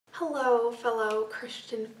Hello, fellow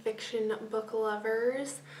Christian fiction book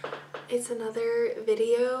lovers. It's another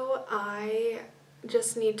video. I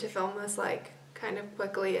just need to film this kind of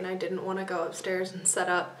quickly, and I didn't want to go upstairs and set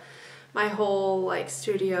up my whole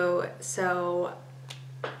studio, so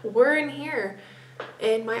we're in here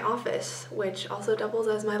in my office, which also doubles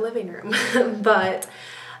as my living room. But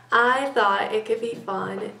I thought it could be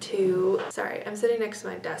fun to, sorry, I'm sitting next to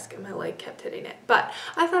my desk and my leg kept hitting it, but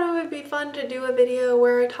I thought it would be fun to do a video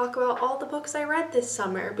where I talk about all the books I read this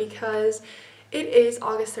summer, because it is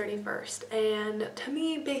August 31st, and to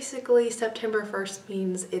me, basically, September 1st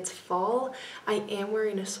means it's fall. I am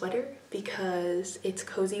wearing a sweater because it's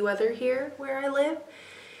cozy weather here where I live,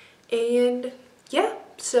 and yeah,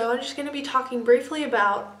 so I'm just going to be talking briefly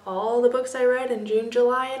about all the books I read in June,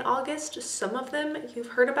 July, and August. Some of them you've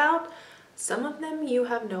heard about, some of them you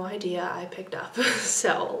have no idea I picked up.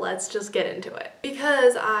 So let's just get into it.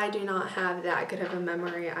 Because I do not have that good of a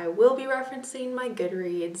memory, I will be referencing my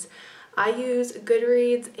Goodreads. I use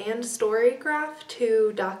Goodreads and Storygraph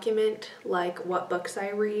to document what books I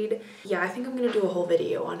read. Yeah, I think I'm going to do a whole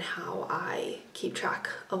video on how I keep track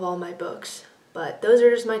of all my books, but those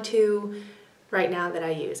are just my two right now that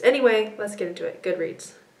I use. Anyway, let's get into it.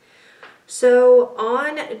 Goodreads. So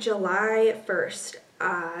on July 1st,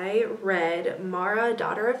 I read Mara,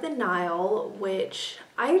 Daughter of the Nile, which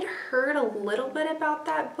I'd heard a little bit about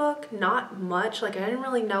that book, not much. I didn't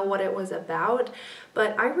really know what it was about,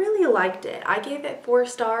 but I really liked it. I gave it 4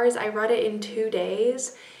 stars. I read it in 2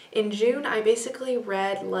 days. In June, I basically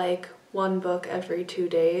read one book every 2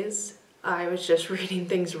 days. I was just reading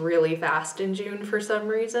things really fast in June for some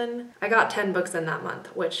reason. I got 10 books in that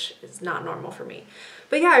month, which is not normal for me.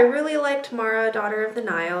 But yeah, I really liked Mara, Daughter of the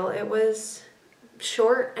Nile. It was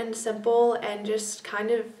short and simple and just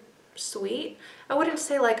kind of sweet. I wouldn't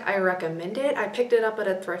say I recommend it. I picked it up at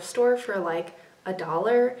a thrift store for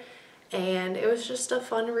 $1, and it was just a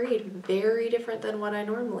fun read, very different than what I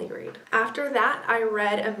normally read. After that, I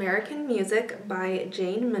read American Music by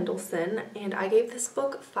Jane Mendelsohn, and I gave this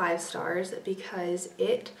book 5 stars because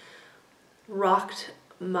it rocked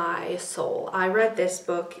my soul. I read this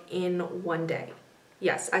book in 1 day.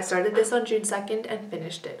 Yes, I started this on June 2nd and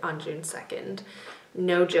finished it on June 2nd.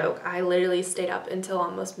 No joke, I literally stayed up until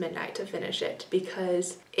almost midnight to finish it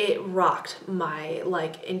because it rocked my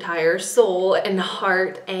entire soul and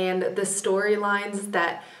heart, and the storylines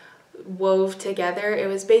that wove together. It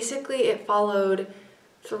was basically, it followed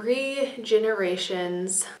 3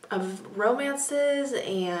 generations of romances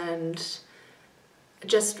and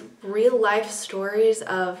just real life stories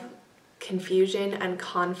of confusion and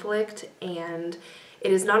conflict, and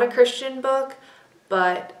it is not a Christian book,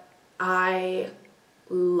 but I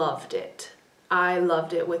loved it. I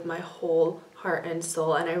loved it with my whole heart and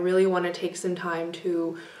soul, and I really want to take some time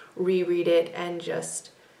to reread it and just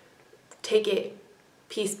take it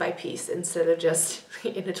piece by piece instead of just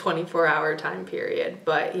in a 24-hour time period.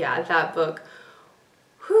 But yeah, that book,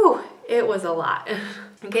 whew, it was a lot.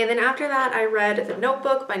 Okay, then after that, I read The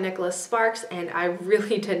Notebook by Nicholas Sparks, and I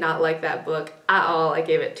really did not like that book at all. I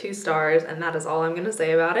gave it 2 stars, and that is all I'm going to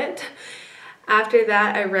say about it. After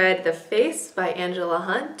that, I read The Face by Angela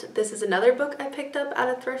Hunt. This is another book I picked up at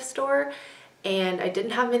a thrift store, and I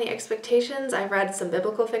didn't have many expectations. I read some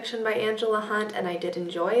biblical fiction by Angela Hunt, and I did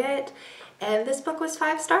enjoy it. And this book was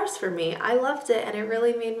 5 stars for me. I loved it, and it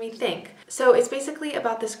really made me think. So it's basically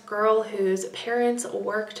about this girl whose parents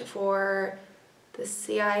worked for the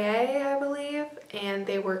CIA, I believe, and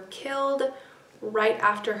they were killed right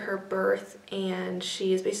after her birth, and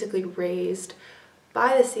she is basically raised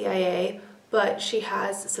by the CIA, but she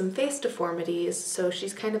has some face deformities, so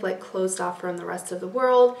she's kind of closed off from the rest of the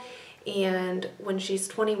world. And when she's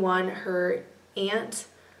 21, her aunt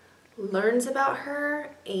learns about her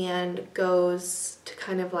and goes to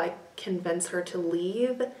kind of convince her to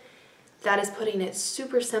leave. That is putting it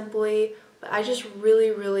super simply, but I just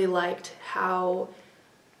really liked how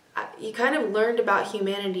you kind of learned about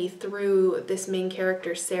humanity through this main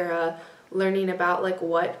character, Sarah, learning about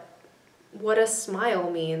what a smile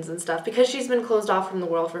means and stuff, because she's been closed off from the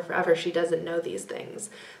world for forever. She doesn't know these things.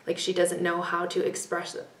 She doesn't know how to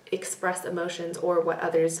express emotions or what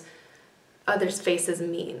others' faces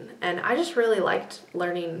mean. And I just really liked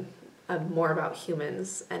learning more about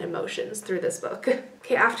humans and emotions through this book.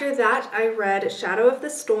 Okay, after that, I read Shadow of the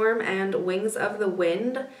Storm and Wings of the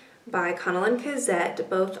Wind by Connilyn and Cossette.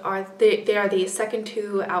 They are the second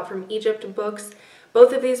 2 Out from Egypt books.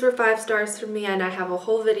 Both of these were 5 stars for me, and I have a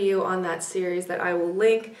whole video on that series that I will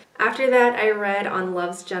link. After that, I read On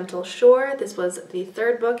Love's Gentle Shore. This was the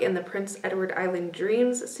 3rd book in the Prince Edward Island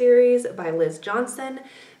Dreams series by Liz Johnson.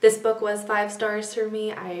 This book was 5 stars for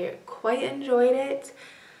me. I quite enjoyed it.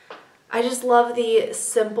 I just love the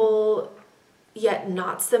simple yet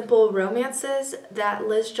not simple romances that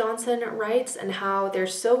Liz Johnson writes, and how they're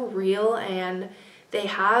so real and they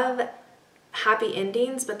have happy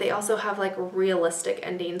endings, but they also have like realistic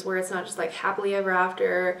endings where it's not just like happily ever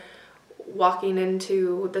after walking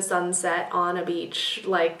into the sunset on a beach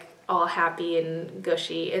like all happy and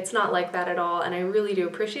gushy. It's not like that at all, and I really do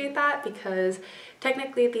appreciate that because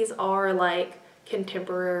technically these are like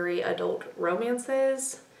contemporary adult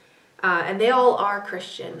romances. And they all are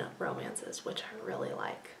Christian romances, which I really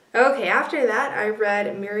like. Okay, after that, I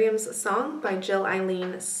read Miriam's Song by Jill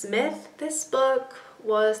Eileen Smith. This book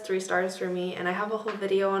was 3 stars for me, and I have a whole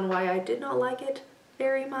video on why I did not like it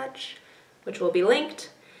very much, which will be linked.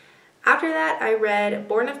 After that, I read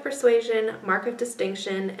Born of Persuasion, Mark of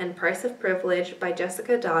Distinction, and Price of Privilege by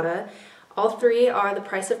Jessica Dotta. All 3 are the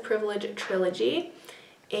Price of Privilege trilogy,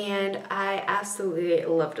 and I absolutely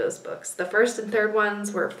loved those books. The first and third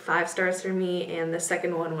ones were 5 stars for me, and the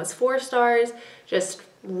second one was 4 stars, just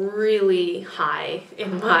really high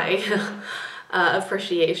in my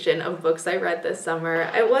appreciation of books I read this summer.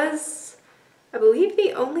 It was, I believe,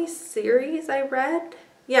 the only series I read.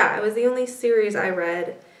 Yeah, it was the only series I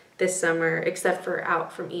read this summer, except for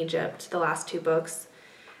Out from Egypt, the last 2 books.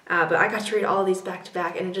 But I got to read all these back to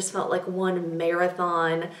back, and it just felt like one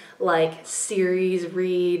marathon, like, series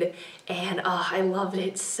read, and I loved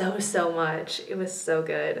it so, so much. It was so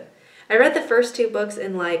good. I read the first 2 books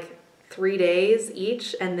in like 3 days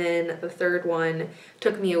each, and then the third one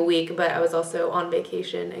took me a week, but I was also on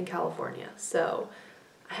vacation in California, so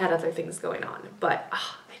I had other things going on. But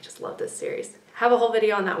I just love this series. Have a whole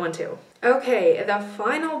video on that one too. Okay, the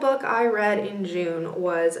final book I read in June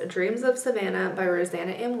was Dreams of Savannah by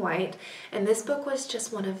Roseanna M. White, and this book was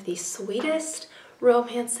just one of the sweetest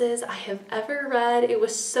romances I have ever read. It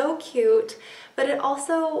was so cute, but it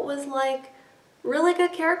also was like really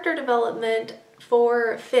good character development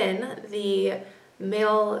for Finn, the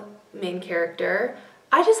male main character.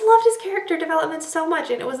 I just loved his character development so much,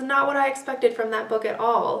 and it was not what I expected from that book at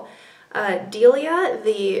all. Delia,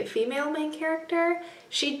 the female main character,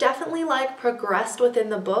 she definitely like progressed within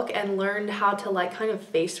the book and learned how to like kind of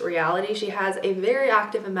face reality. She has a very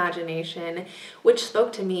active imagination, which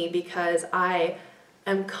spoke to me because I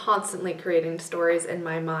am constantly creating stories in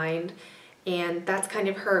my mind, and that's kind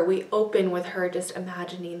of her. We open with her just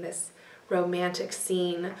imagining this romantic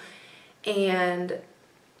scene, and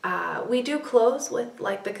we do close with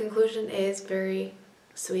like the conclusion is very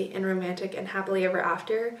sweet and romantic and happily ever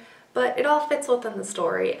after. But it all fits within the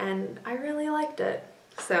story, and I really liked it.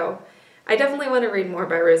 So I definitely want to read more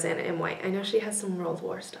by Roseanna M. White. I know she has some World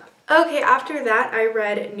War stuff. Okay, after that I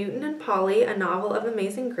read Newton and Polly, A Novel of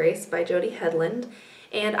Amazing Grace by Jody Hedlund.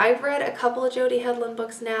 And I've read a couple of Jody Hedlund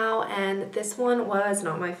books now, and this one was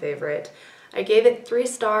not my favorite. I gave it 3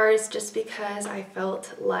 stars just because I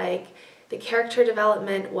felt like the character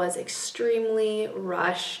development was extremely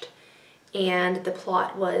rushed and the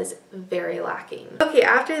plot was very lacking. Okay,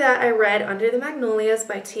 after that I read Under the Magnolias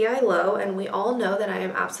by T.I. Lowe, and we all know that I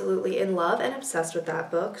am absolutely in love and obsessed with that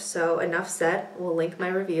book, so enough said, we'll link my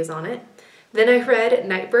reviews on it. Then I read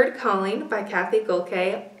Nightbird Calling by Cathy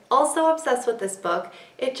Gohlke, also obsessed with this book.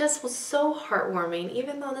 It just was so heartwarming,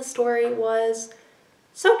 even though the story was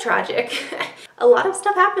so tragic. A lot of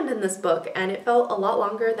stuff happened in this book, and it felt a lot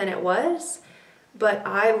longer than it was. But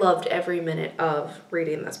I loved every minute of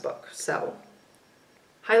reading this book, so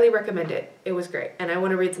highly recommend it. It was great, and I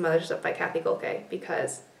want to read some other stuff by Cathy Gohlke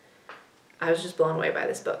because I was just blown away by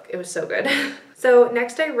this book. It was so good. So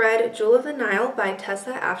next I read Jewel of the Nile by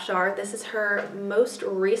Tessa Afshar. This is her most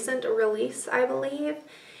recent release, I believe,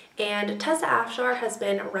 and Tessa Afshar has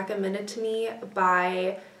been recommended to me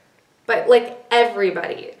by like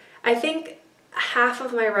everybody. I think half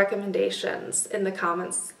of my recommendations in the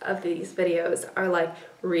comments of these videos are like,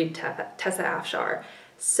 read Tessa Afshar.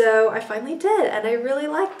 So I finally did, and I really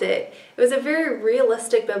liked it. It was a very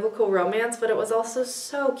realistic biblical romance, but it was also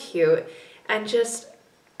so cute and just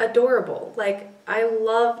adorable. Like, I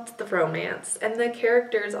loved the romance, and the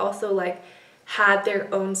characters also like had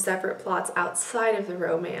their own separate plots outside of the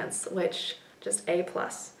romance, which just A+.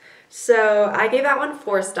 So I gave that one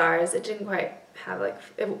 4 stars. It didn't quite have like,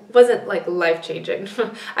 it wasn't like life-changing.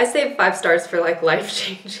 I saved 5 stars for like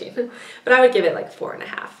life-changing, but I would give it like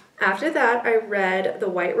 4.5. After that, I read The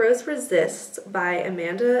White Rose Resists by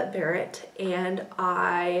Amanda Barratt, and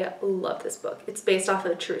I love this book. It's based off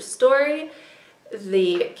of a true story.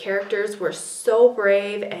 The characters were so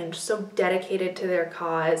brave and so dedicated to their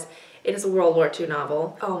cause. It is a World War II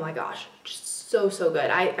novel. Oh my gosh, just so good.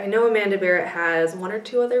 I know Amanda Barratt has 1 or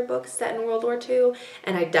 2 other books set in World War II,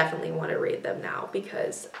 and I definitely want to read them now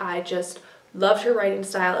because I just Loved her writing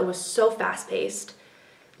style. It was so fast-paced.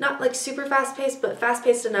 Not like super fast-paced, but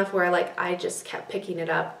fast-paced enough where like I just kept picking it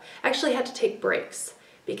up. I actually had to take breaks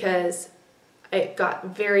because it got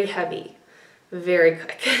very heavy very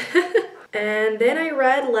quick. And then I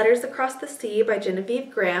read Letters Across the Sea by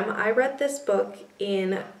Genevieve Graham. I read this book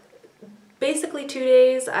in basically 2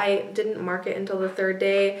 days. I didn't mark it until the third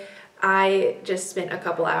day. I just spent a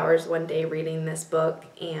couple hours one day reading this book,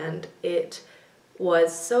 and it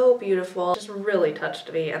was so beautiful. It just really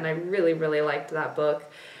touched me, and I really, really liked that book.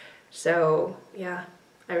 So yeah,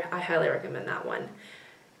 I highly recommend that one.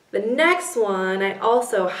 The next one I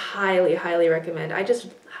also highly, highly recommend. I just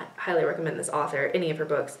highly recommend this author, any of her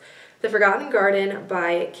books. The Forgotten Garden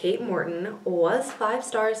by Kate Morton was 5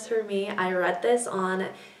 stars for me. I read this on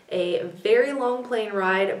a very long plane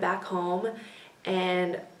ride back home,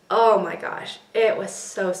 and oh my gosh, it was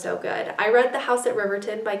so, so good. I read The House at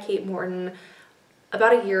Riverton by Kate Morton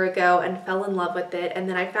about a year ago and fell in love with it, and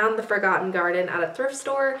then I found The Forgotten Garden at a thrift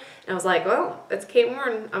store, and I was like, well, it's Kate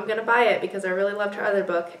Morton, I'm gonna buy it because I really loved her other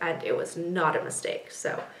book, and it was not a mistake.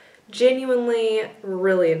 So genuinely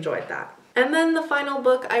really enjoyed that. And then the final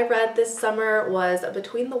book I read this summer was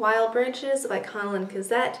Between the Wild Branches by Connilyn and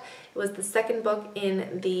Cossette. It was the second book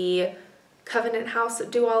in the Covenant House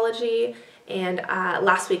duology, and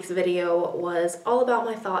last week's video was all about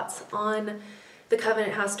my thoughts on the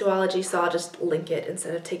Covenant House duology, so I'll just link it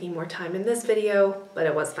instead of taking more time in this video, but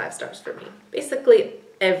it was 5 stars for me. Basically,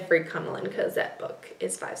 every Connilyn Cossette book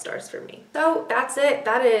is 5 stars for me. So that's it.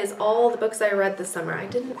 That is all the books I read this summer. I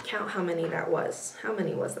didn't count how many that was. How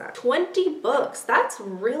many was that? 20 books. That's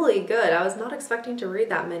really good. I was not expecting to read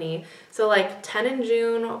that many. So like 10 in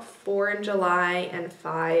June, 4 in July, and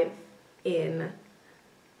 5 in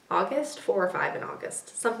August? 4 or 5 in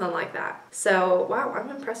August. Something like that. So wow, I'm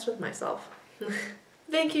impressed with myself.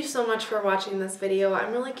 Thank you so much for watching this video.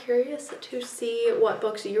 I'm really curious to see what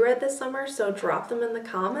books you read this summer, so drop them in the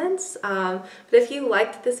comments. But if you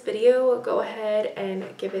liked this video, go ahead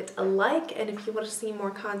and give it a like, and if you want to see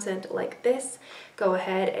more content like this, go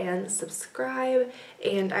ahead and subscribe,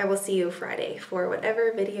 and I will see you Friday for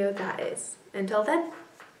whatever video that is. Until then,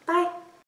 bye!